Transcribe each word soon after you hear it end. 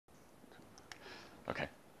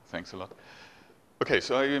Thanks a lot. Okay,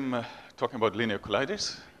 so I am talking about linear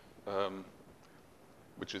colliders,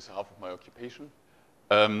 which is half of my occupation.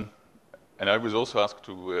 And I was also asked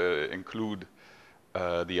to include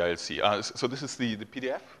the ILC. So this is the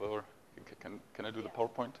PDF, or can I do the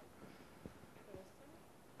PowerPoint?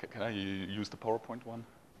 Can I use the PowerPoint one?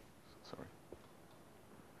 Sorry.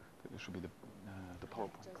 It should be the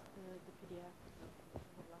PowerPoint. Just the PDF, the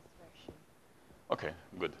last version. Okay,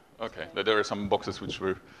 good. Okay, there are some boxes which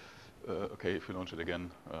were, okay, if you launch it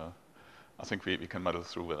again, I think we can muddle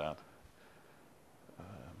through with that.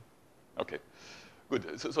 Okay,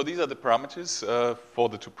 good. So these are the parameters for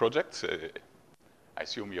the two projects. I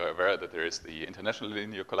assume you're aware that there is the International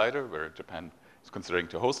Linear Collider, where Japan is considering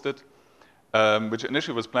to host it, which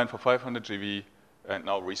initially was planned for 500 GeV, and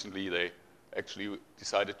now recently they actually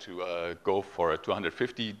decided to go for a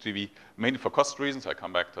 250 GeV, mainly for cost reasons. I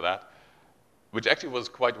come back to that, which actually was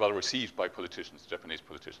quite well received by politicians, Japanese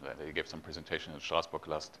politicians. They gave some presentation in Strasbourg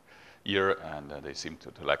last year, and they seemed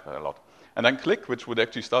to like that a lot. And then CLIC, which would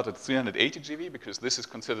actually start at 380 GeV, because this is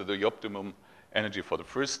considered the optimum energy for the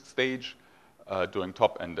first stage, doing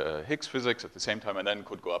top and Higgs physics at the same time, and then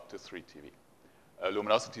could go up to 3 TeV.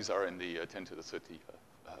 Luminosities are in the 10 to the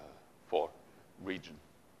 34 region,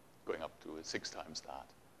 going up to 6 times that.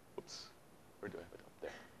 Oops, where do I have it up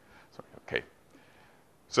there? Sorry, okay.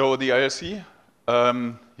 So the ILC,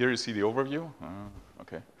 here you see the overview.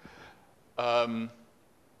 Okay.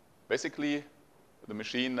 Basically, the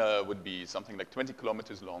machine would be something like 20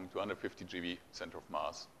 kilometers long, 250 GeV center of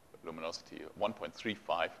mass, luminosity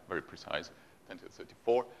 1.35, very precise, 10 to the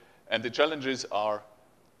 34. And the challenges are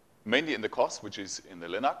mainly in the cost, which is in the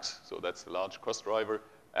Linux, so that's the large cost driver,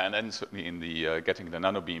 and then certainly in the getting the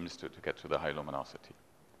nanobeams to get to the high luminosity.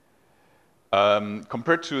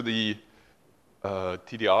 Compared to the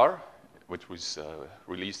TDR, which was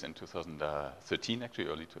released in 2013, actually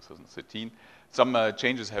early 2013, some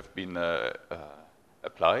changes have been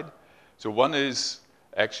applied. So one is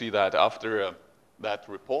actually that after that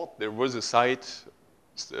report, there was a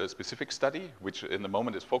site-specific study, which in the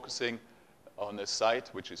moment is focusing on a site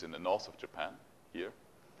which is in the north of Japan, here.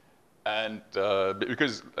 And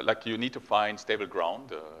because like you need to find stable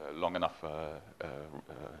ground, long enough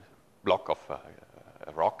block of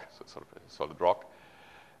a rock, so sort of a solid rock.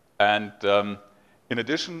 And in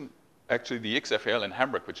addition, actually the XFL in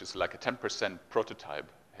Hamburg, which is like a 10%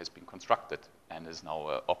 prototype, has been constructed and is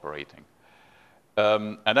now operating.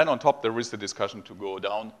 And then on top, there is the discussion to go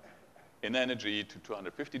down in energy to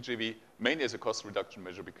 250 GeV, mainly as a cost reduction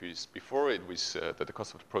measure, because before it was that the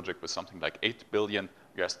cost of the project was something like $8 billion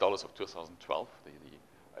of 2012,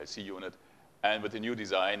 the IC unit. And with the new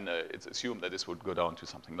design, it's assumed that this would go down to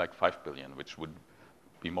something like 5 billion, which would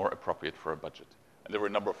be more appropriate for a budget. And there were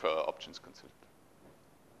a number of options considered.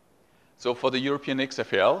 So for the European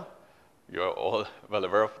XFL, you're all well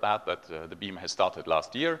aware of that the beam has started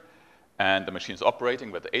last year, and the machine is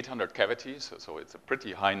operating with 800 cavities, so it's a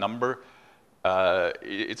pretty high number.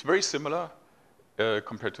 It's very similar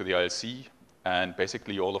compared to the ILC, and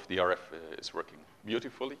basically all of the RF is working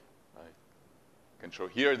beautifully. I can show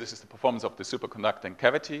here, this is the performance of the superconducting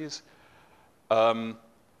cavities. Now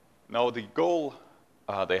the goal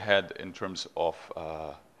they had in terms of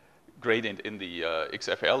gradient in the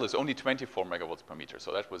XFL is only 24 megawatts per meter,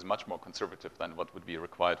 so that was much more conservative than what would be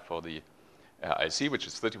required for the IC, which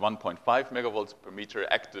is 31.5 megawatts per meter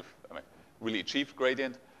active, really achieved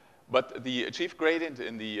gradient. But the achieved gradient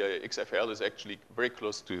in the XFL is actually very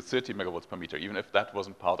close to 30 megawatts per meter, even if that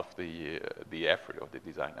wasn't part of the effort, of the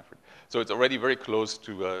design effort. So it's already very close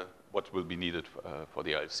to what will be needed for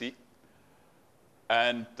the ILC.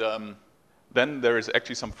 And then there is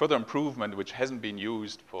actually some further improvement which hasn't been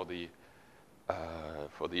used for the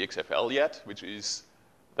XFL yet, which is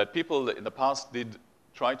that people in the past did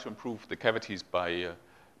try to improve the cavities by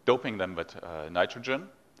doping them with nitrogen,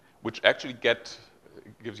 which actually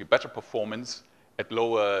gives you better performance at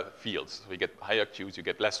lower fields. So you get higher Qs, you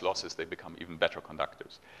get less losses, they become even better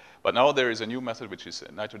conductors. But now there is a new method, which is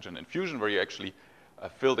nitrogen infusion, where you actually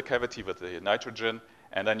fill the cavity with the nitrogen,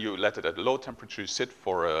 and then you let it at low temperature sit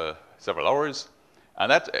for several hours.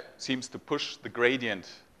 And that seems to push the gradient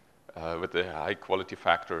with the high quality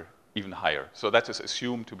factor even higher. So that is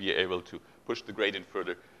assumed to be able to push the gradient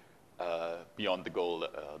further beyond the goal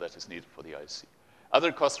that is needed for the IC.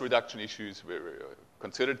 Other cost reduction issues were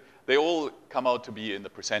considered. They all come out to be in the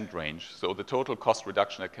 % range. So the total cost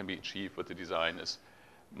reduction that can be achieved with the design is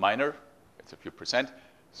minor. It's a few %.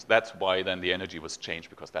 So that's why then the energy was changed,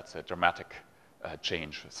 because that's a dramatic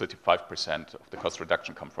change. 35% of the cost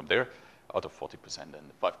reduction come from there, out of 40%,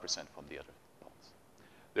 and 5% from the other parts.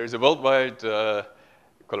 There's a worldwide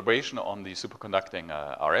collaboration on the superconducting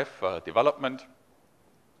RF development.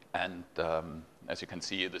 And as you can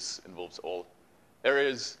see, this involves all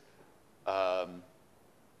areas.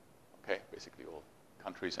 Okay, basically all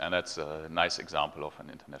countries, and that's a nice example of an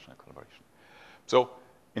international collaboration. So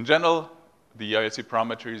in general, the ILC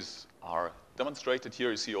parameters are demonstrated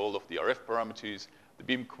here. You see all of the RF parameters, the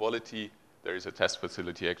beam quality. There is a test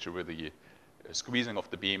facility actually where the squeezing of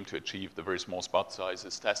the beam to achieve the very small spot size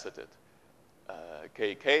is tested at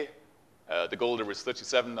KK. The goal there is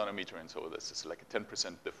 37 nanometer, and so this is like a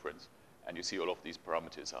 10% difference. And you see all of these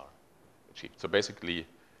parameters are achieved. So basically,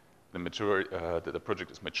 the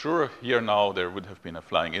project is mature. Here now, there would have been a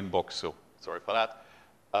flying inbox, so sorry for that.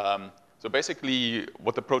 So basically,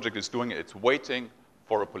 what the project is doing, it's waiting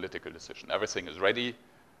for a political decision. Everything is ready.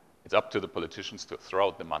 It's up to the politicians to throw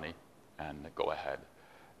out the money and go ahead.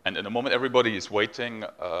 And in the moment, everybody is waiting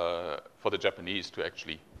for the Japanese to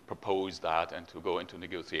actually propose that and to go into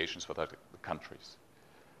negotiations with other countries.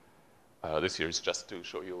 This here is just to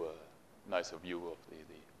show you a nicer view of the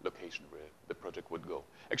location where the project would go.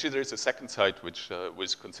 Actually, there is a second site which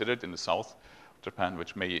was considered in the south of Japan,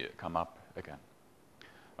 which may come up again.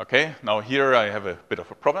 Okay, now here I have a bit of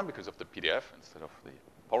a problem because of the PDF instead of the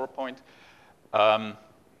PowerPoint. I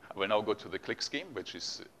will now go to the CLIC scheme, which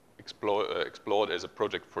is explored as a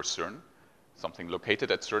project for CERN, something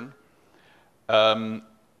located at CERN.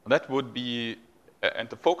 That would be, and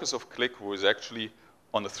the focus of CLIC was actually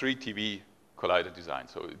on the 3 TeV collider design,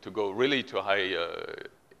 so to go really to high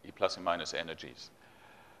E plus and minus energies.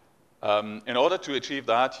 In order to achieve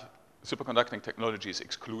that, superconducting technology is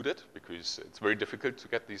excluded because it's very difficult to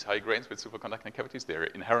get these high grains with superconducting cavities. They're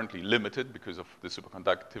inherently limited because of the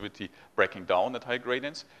superconductivity breaking down at high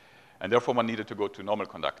gradients, and therefore one needed to go to normal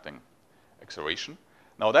conducting acceleration.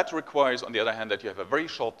 Now that requires, on the other hand, that you have a very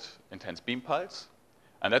short, intense beam pulse,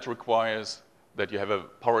 and that requires that you have a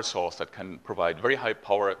power source that can provide very high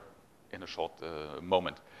power in a short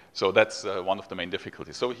moment. So that's one of the main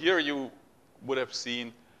difficulties. So here you would have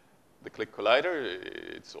seen the CLIC collider.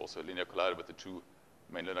 It's also a linear collider with the 2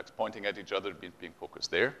 main Linux pointing at each other, being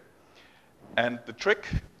focused there. And the trick,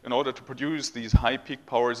 in order to produce these high peak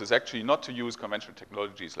powers, is actually not to use conventional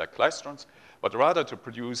technologies like klystrons, but rather to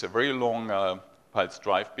produce a very long pulse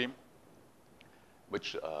drive beam,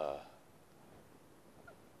 which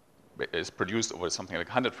is produced over something like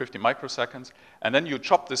 150 microseconds. And then you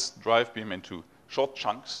chop this drive beam into short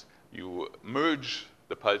chunks. You merge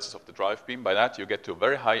the pulses of the drive beam. By that, you get to a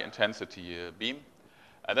very high intensity beam.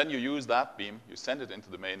 And then you use that beam, you send it into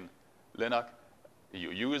the main LINAC. You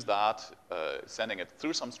use that, sending it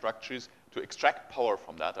through some structures to extract power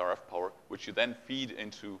from that, RF power, which you then feed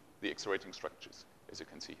into the accelerating structures, as you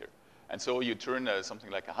can see here. And so you turn something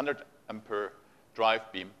like a 100 ampere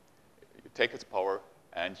drive beam, you take its power,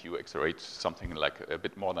 and you accelerate something like a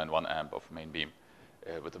bit more than 1 amp of main beam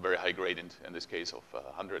with a very high gradient, in this case of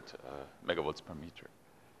 100 megavolts per meter.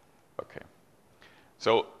 Okay.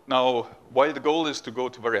 So now, while the goal is to go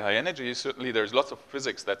to very high energy, certainly there's lots of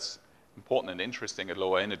physics that's important and interesting at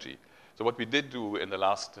lower energy. So what we did do in the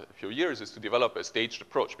last few years is to develop a staged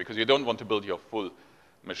approach, because you don't want to build your full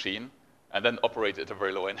machine and then operate at a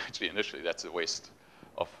very low energy initially. That's a waste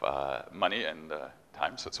of money and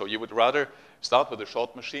time. So you would rather start with a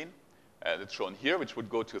short machine that's shown here, which would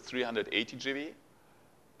go to 380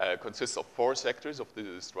 GeV, consists of 4 sectors of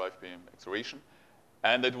this drive beam acceleration,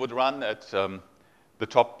 and it would run at the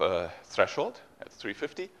top threshold at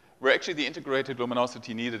 350, where actually the integrated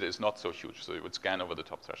luminosity needed is not so huge, so it would scan over the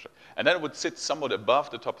top threshold. And then it would sit somewhat above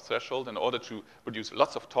the top threshold in order to produce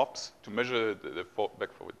lots of tops to measure the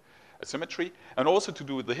back-forward asymmetry, and also to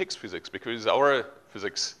do with the Higgs physics, because our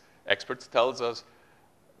physics experts tells us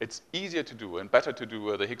it's easier to do and better to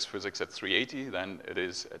do the Higgs physics at 380 than it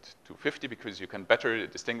is at 250, because you can better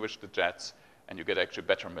distinguish the jets and you get actually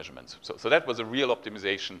better measurements. So that was a real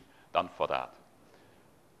optimization done for that.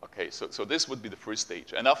 Okay, so this would be the first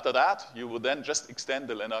stage. And after that, you would then just extend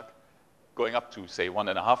the LINAC going up to, say,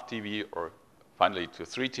 1.5 TeV or finally to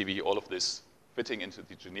 3 TeV, all of this fitting into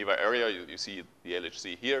the Geneva area. You see the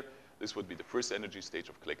LHC here. This would be the first energy stage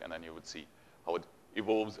of CLIC, and then you would see how it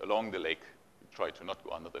evolves along the lake. You try to not go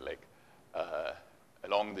under the lake,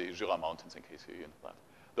 along the Jura Mountains, in case you're into that.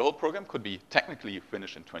 The whole program could be technically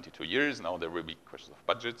finished in 22 years. Now there will be questions of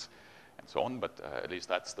budgets and so on, but at least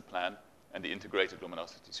that's the plan. And the integrated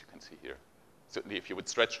luminosities you can see here. Certainly, if you would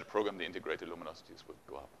stretch the program, the integrated luminosities would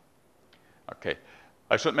go up. Okay.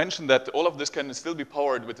 I should mention that all of this can still be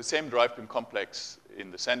powered with the same drive beam complex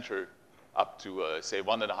in the center up to, say,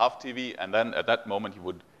 1.5 TeV, and then at that moment, you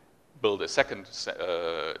would build a second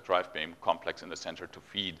drive beam complex in the center to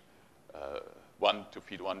feed one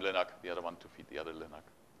LINAC, the other one to feed the other LINAC.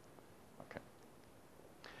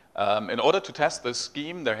 In order to test this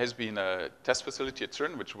scheme, there has been a test facility at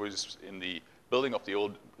CERN, which was in the building of the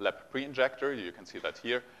old lab pre-injector. You can see that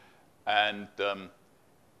here. And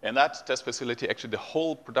in that test facility, actually the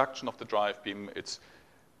whole production of the drive beam, it's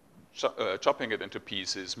chopping it into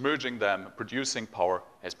pieces, merging them, producing power,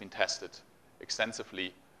 has been tested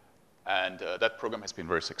extensively. And that program has been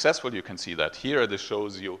very successful. You can see that here. This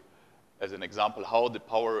shows you, as an example, how the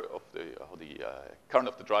power of the current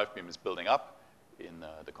of the drive beam is building up in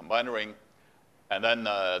the combiner ring. And then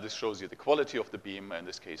this shows you the quality of the beam, in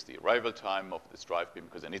this case, the arrival time of this drive beam,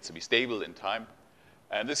 because it needs to be stable in time.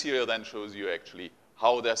 And this here then shows you actually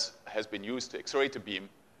how this has been used to accelerate the beam.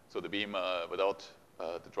 So the beam without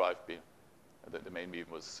the drive beam, the main beam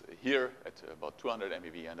was here at about 200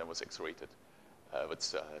 MeV, and then was accelerated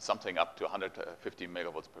with something up to 150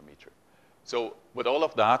 megawatts per meter. So with all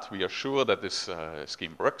of that, we are sure that this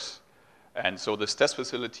scheme works. And so this test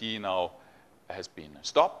facility now has been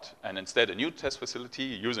stopped, and instead a new test facility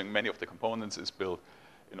using many of the components is built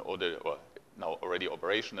in order, or now already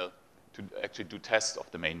operational, to actually do tests of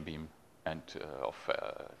the main beam and of,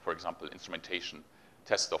 for example, instrumentation,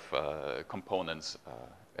 test of components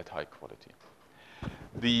at high quality.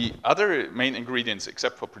 The other main ingredients,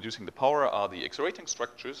 except for producing the power, are the accelerating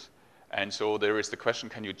structures. And so there is the question,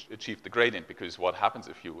 can you achieve the gradient? Because what happens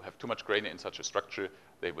if you have too much gradient in such a structure,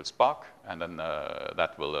 they will spark, and then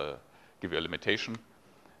that will give you a limitation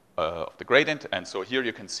of the gradient. And so here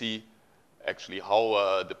you can see actually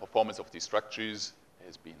how the performance of these structures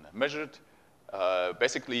has been measured.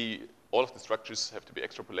 Basically, all of the structures have to be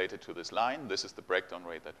extrapolated to this line. This is the breakdown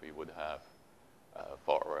rate that we would have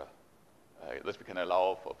that we can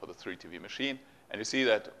allow for the 3TV machine. And you see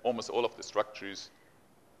that almost all of the structures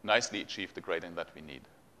nicely achieve the gradient that we need.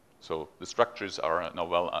 So the structures are now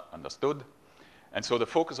well understood. And so the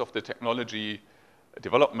focus of the technology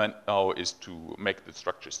development now is to make the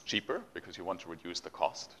structures cheaper, because you want to reduce the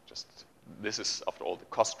cost. This is, after all, the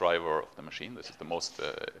cost driver of the machine. This is the most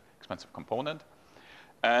expensive component.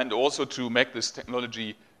 And also to make this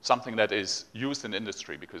technology something that is used in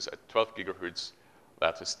industry, because at 12 gigahertz,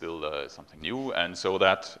 that is still something new. And so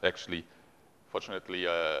that actually, fortunately,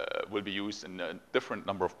 will be used in a different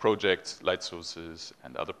number of projects, light sources,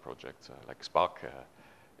 and other projects, like Spark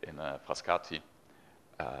in Frascati.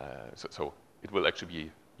 So it will actually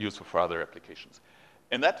be useful for other applications.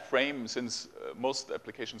 In that frame, since most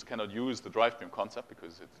applications cannot use the drive beam concept,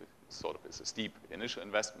 because it sort of is a steep initial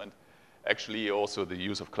investment, actually also the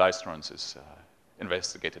use of klystrons is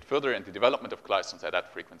investigated further, and the development of klystrons at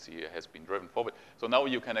that frequency has been driven forward. So now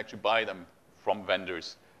you can actually buy them from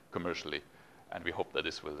vendors commercially, and we hope that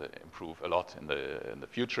this will improve a lot in the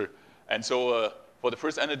future. And so for the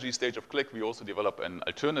first energy stage of CLIC, we also develop an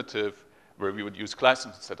alternative where we would use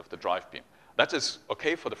klystrons instead of the drive beam. That is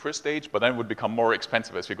okay for the first stage, but then it would become more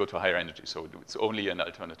expensive as we go to higher energy. So it's only an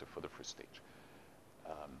alternative for the first stage.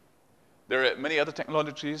 There are many other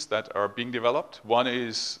technologies that are being developed. One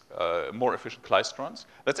is more efficient klystrons.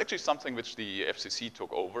 That's actually something which the FCC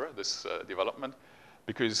took over, this development,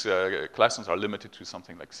 because klystrons are limited to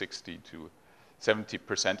something like 60 to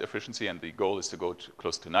 70% efficiency, and the goal is to go to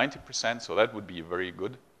close to 90%. So that would be very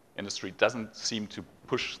good. Industry doesn't seem to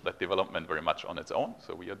push that development very much on its own,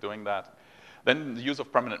 so we are doing that. Then the use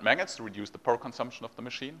of permanent magnets to reduce the power consumption of the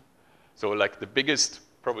machine. So like the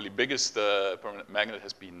probably biggest permanent magnet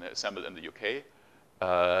has been assembled in the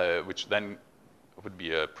UK, which then would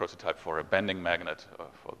be a prototype for a bending magnet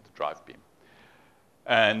for the drive beam.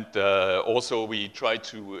 And also we try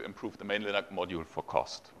to improve the main Linac module for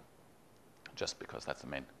cost, just because that's the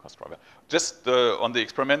main cost driver. Just on the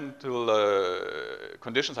experimental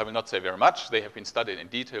conditions, I will not say very much. They have been studied in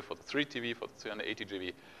detail for the 3TV, for the 380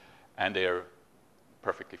 GV, and they are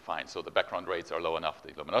perfectly fine. So the background rates are low enough.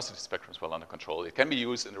 The luminosity spectrum is well under control. It can be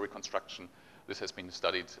used in the reconstruction. This has been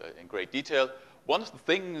studied in great detail. One of the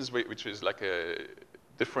things which is like a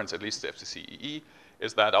difference, at least to FCCEE,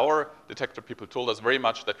 is that our detector people told us very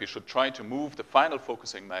much that we should try to move the final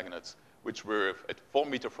focusing magnets, which were at 4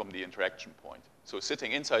 meters from the interaction point. So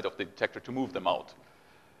sitting inside of the detector to move them out.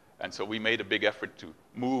 And so we made a big effort to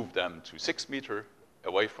move them to 6 meters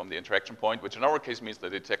away from the interaction point, which in our case means the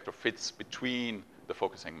detector fits between the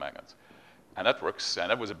focusing magnets. And that works, and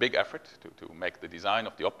that was a big effort to make the design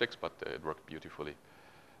of the optics, but it worked beautifully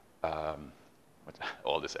with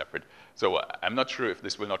all this effort. So I'm not sure if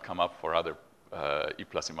this will not come up for other E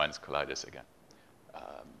plus and minus colliders again.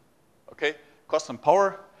 Okay, cost and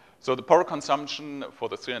power. So the power consumption for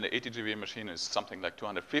the 380 GV machine is something like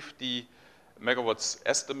 250 megawatts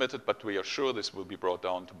estimated, but we are sure this will be brought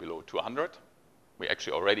down to below 200. We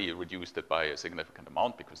actually already reduced it by a significant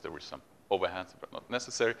amount because there were some overheads, but not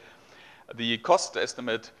necessary. The cost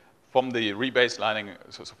estimate from the rebaselining,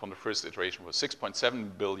 so from the first iteration, was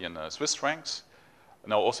 6.7 billion Swiss francs.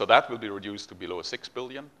 Now also that will be reduced to below 6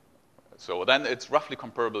 billion. So then it's roughly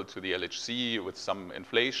comparable to the LHC with some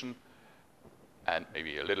inflation and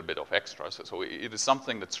maybe a little bit of extra. So it is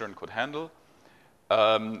something that CERN could handle.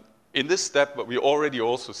 In this step, we already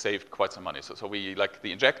also saved quite some money. So we, like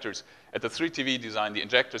the injectors, at the 3TV design, the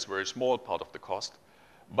injectors were a small part of the cost.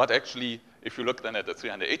 But actually, if you look then at the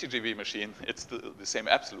 380 GeV machine, it's still the same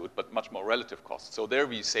absolute, but much more relative cost. So there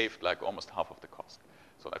we saved like almost half of the cost.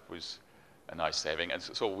 So that was a nice saving. And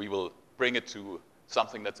so we will bring it to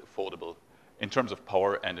something that's affordable in terms of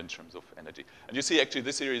power and in terms of energy. And you see actually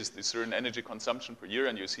this here is the CERN energy consumption per year,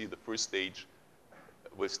 and you see the first stage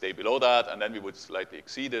will stay below that, and then we would slightly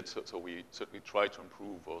exceed it. So we certainly try to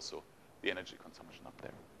improve also the energy consumption up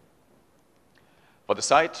there. For the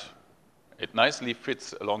site, it nicely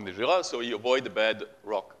fits along the Jura, so you avoid the bad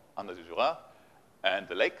rock under the Jura and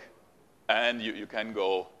the lake, and you can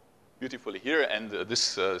go beautifully here, and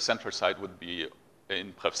this central site would be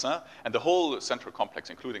in Prevsin, and the whole central complex,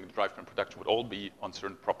 including the drivetrain production, would all be on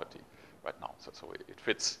CERN property right now. So it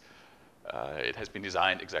fits, it has been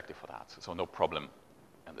designed exactly for that, so no problem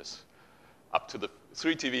in this. Up to the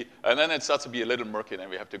 3TV, and then it starts to be a little murky, and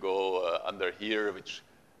we have to go under here, which,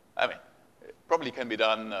 I mean, it probably can be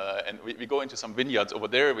done, and we go into some vineyards over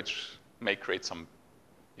there, which may create some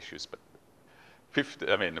issues, but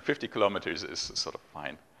 50 kilometers is sort of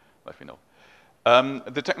fine, let me know.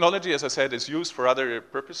 The technology, as I said, is used for other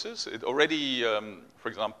purposes. It already, for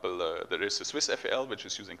example, there is a Swiss FAL, which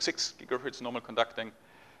is using 6 gigahertz normal conducting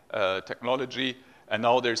technology, and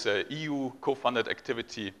now there's a EU co-funded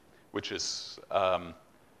activity, which is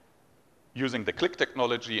using the click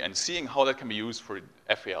technology and seeing how that can be used for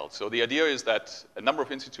FAL. So the idea is that a number of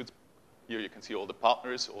institutes, here you can see all the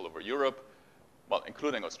partners all over Europe, well,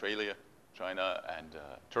 including Australia, China, and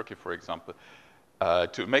Turkey, for example,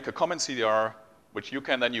 to make a common CDR, which you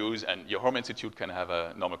can then use, and your home institute can have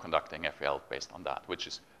a normal conducting FAL based on that, which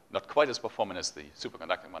is not quite as performant as the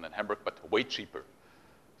superconducting one in Hamburg, but way cheaper.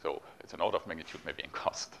 So it's an order of magnitude maybe in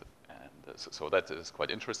cost. And so that is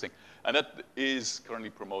quite interesting. And that is currently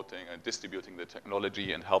promoting and distributing the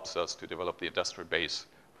technology and helps us to develop the industrial base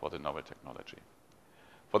for the novel technology.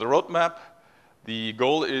 For the roadmap, the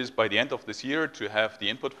goal is by the end of this year to have the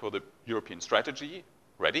input for the European strategy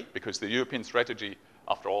ready, because the European strategy,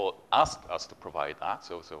 after all, asked us to provide that,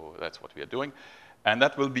 so that's what we are doing. And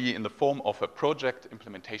that will be in the form of a project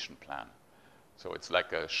implementation plan. So it's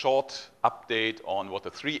like a short update on what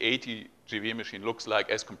the 380 GeV machine looks like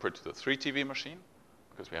as compared to the 3TV machine,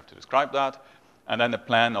 because we have to describe that, and then a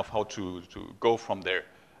plan of how to go from there.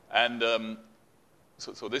 And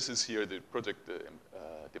so this is here the project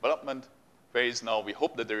development phase. Now we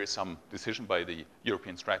hope that there is some decision by the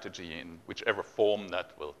European strategy in whichever form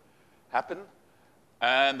that will happen.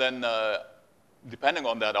 And then depending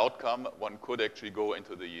on that outcome, one could actually go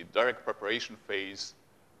into the direct preparation phase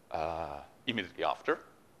immediately after,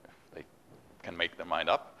 if they can make their mind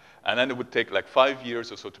up. And then it would take like 5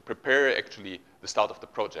 years or so to prepare actually the start of the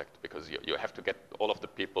project, because you have to get all of the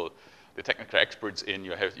people, the technical experts in,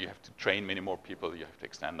 you have to train many more people, you have to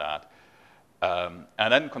extend that.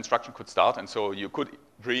 And then construction could start, and so you could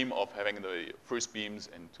dream of having the first beams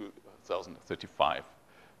in 2035,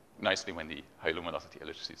 nicely when the high luminosity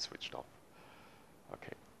LHC is switched off.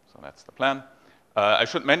 Okay, so that's the plan. I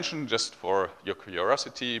should mention, just for your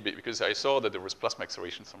curiosity, because I saw that there was plasma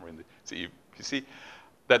acceleration somewhere in the CEPC,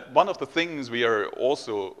 that one of the things we are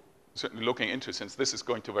also certainly looking into, since this is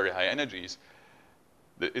going to very high energies,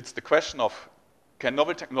 it's the question of, can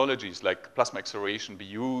novel technologies like plasma acceleration be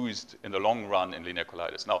used in the long run in linear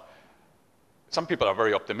colliders? Now, some people are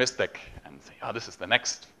very optimistic and say, this is the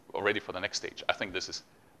next, already for the next stage. I think this is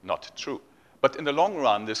not true. But in the long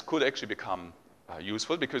run, this could actually become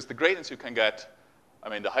useful, because the gradients you can get, I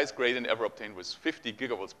mean, the highest gradient ever obtained was 50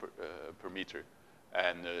 gigavolts per meter,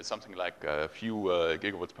 and something like a few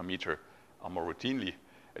gigawatts per meter are more routinely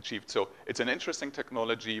achieved. So it's an interesting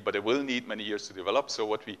technology, but it will need many years to develop. So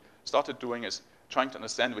what we started doing is trying to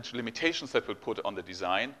understand which limitations that will put on the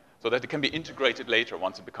design, so that it can be integrated later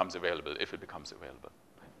once it becomes available, if it becomes available.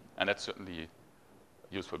 And that's certainly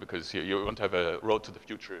useful, because you won't have a road to the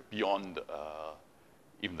future beyond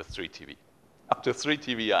even the 3TV. Up to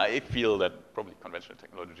 3TV, I feel that probably conventional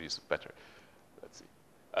technology is better. Let's see.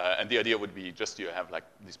 And the idea would be just you have like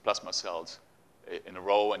these plasma cells in a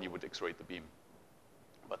row, and you would X-ray the beam.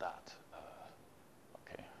 But that,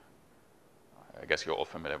 okay. I guess you're all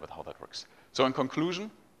familiar with how that works. So in conclusion,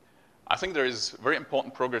 I think there is very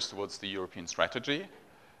important progress towards the European strategy.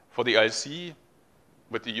 For the IC,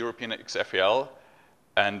 with the European XFAL,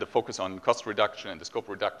 and the focus on cost reduction and the scope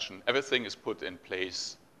reduction, everything is put in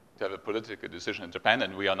place to have a political decision in Japan,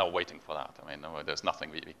 and we are now waiting for that. I mean, no, there's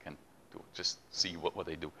nothing we can do, just see what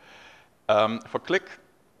they do. For CLIC,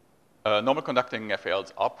 normal conducting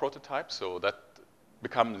FALs are prototypes, so that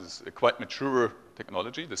becomes a quite mature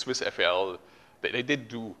technology. The Swiss FAL, they did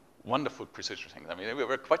do wonderful precision things. I mean, we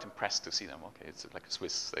were quite impressed to see them. Okay, it's like a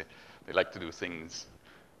Swiss. They like to do things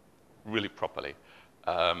really properly.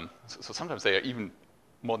 So sometimes they are even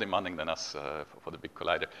more demanding than us for the big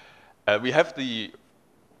collider. We have the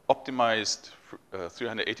optimized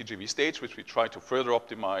 380 GeV stage, which we try to further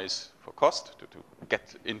optimize for cost to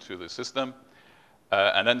get into the system.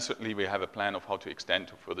 And then certainly we have a plan of how to extend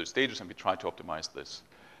to further stages, and we try to optimize this.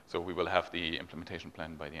 So we will have the implementation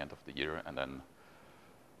plan by the end of the year, and then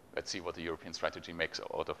let's see what the European strategy makes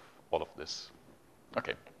out of all of this.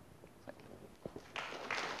 Okay. Thank you.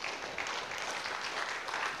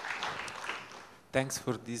 Thanks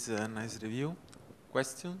for this nice review.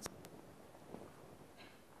 Questions?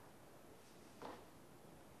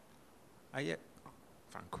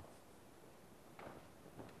 Franco.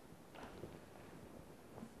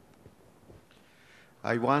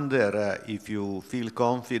 I wonder if you feel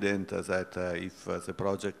confident that if the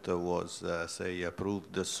project was, say,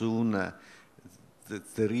 approved soon,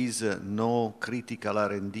 that there is no critical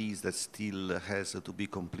R&Ds that still has to be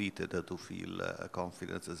completed to feel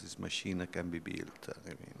confident that this machine can be built. I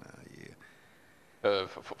mean,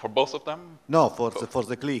 for both of them? No, for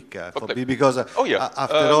the CLIC. CLIC. Because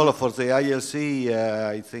after all, for the ILC,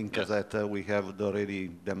 I think yes. that we have already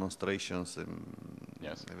demonstrations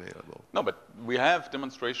yes. available. No, but we have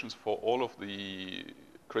demonstrations for all of the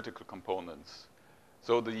critical components.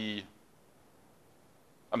 So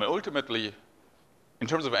ultimately, in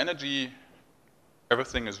terms of energy,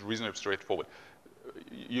 everything is reasonably straightforward.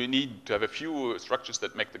 You need to have a few structures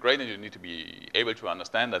that make the gradient. You need to be able to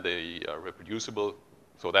understand that they are reproducible.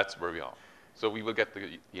 So that's where we are. So we will get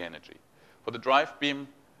the energy. For the drive beam,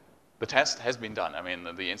 the test has been done. I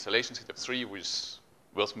mean, the installation set of 3 was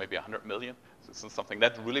worth maybe 100 million. So this is something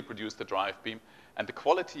that really produced the drive beam. And the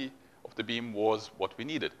quality of the beam was what we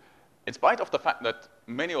needed. In spite of the fact that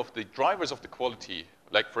many of the drivers of the quality,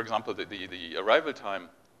 like, for example, the arrival time,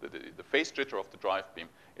 the phase jitter of the drive beam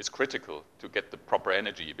is critical to get the proper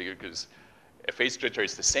energy, because a phase jitter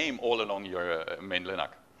is the same all along your main linac.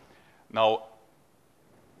 Now,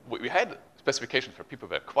 we had specifications where people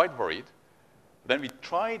were quite worried. Then we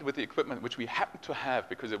tried with the equipment which we happened to have,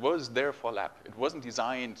 because it was there for lab. It wasn't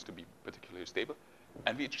designed to be particularly stable,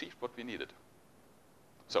 and we achieved what we needed.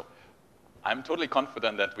 So I'm totally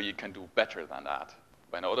confident that we can do better than that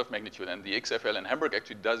by an order of magnitude, and the XFL in Hamburg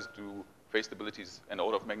actually does do phase stabilities an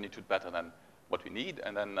order of magnitude better than what we need,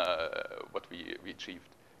 and then what we achieved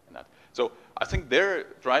in that. So I think their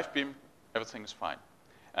drive beam, everything is fine.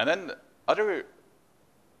 And then other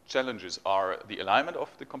challenges are the alignment of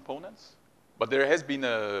the components. But there has been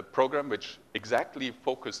a program which exactly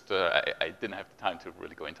focused, I didn't have the time to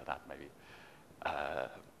really go into that maybe,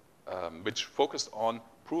 which focused on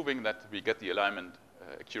proving that we get the alignment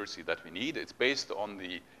accuracy that we need. It's based on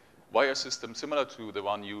the wire system similar to the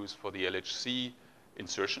one used for the LHC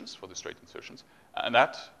insertions, for the straight insertions. And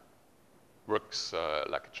that works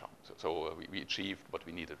like a charm. So we achieved what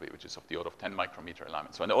we needed, which is of the order of 10 micrometer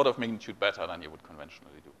alignment. So an order of magnitude better than you would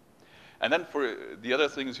conventionally do. And then for the other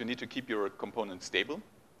things, you need to keep your components stable.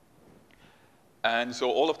 And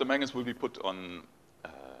so all of the magnets will be put on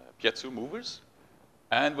piezo movers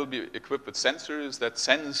and will be equipped with sensors that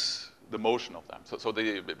sense the motion of them. So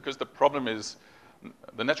because the problem is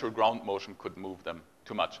the natural ground motion could move them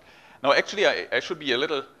too much. Now, actually, I should be a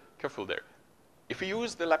little careful there. If we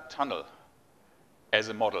use the lab tunnel as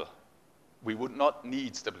a model, we would not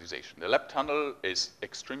need stabilization. The lab tunnel is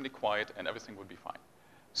extremely quiet, and everything would be fine.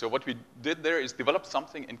 So what we did there is develop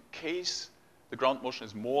something in case the ground motion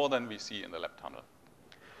is more than we see in the lab tunnel.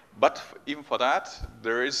 But even for that,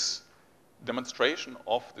 there is demonstration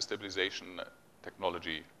of the stabilization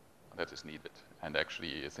technology that is needed. And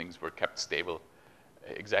actually, things were kept stable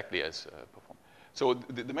exactly as performed. So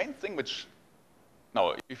the main thing which,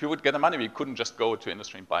 now, if you would get the money, we couldn't just go to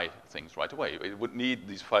industry and buy things right away. It would need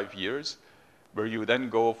these 5 years where you then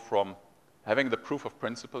go from having the proof of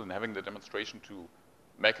principle and having the demonstration to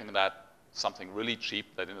making that something really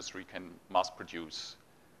cheap that industry can mass produce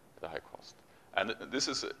at a high cost. And this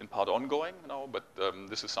is in part ongoing now, but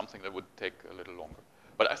this is something that would take a little longer.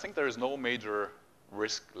 But I think there is no major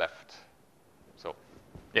risk left. So,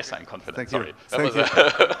 yes, I'm confident. Thank Sorry. you. Thank you.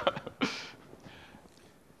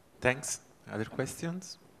 Thanks. Other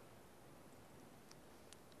questions?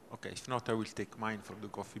 Okay, if not, I will take mine for the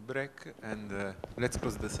coffee break. And let's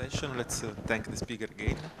close the session. Let's thank the speaker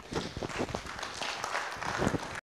again.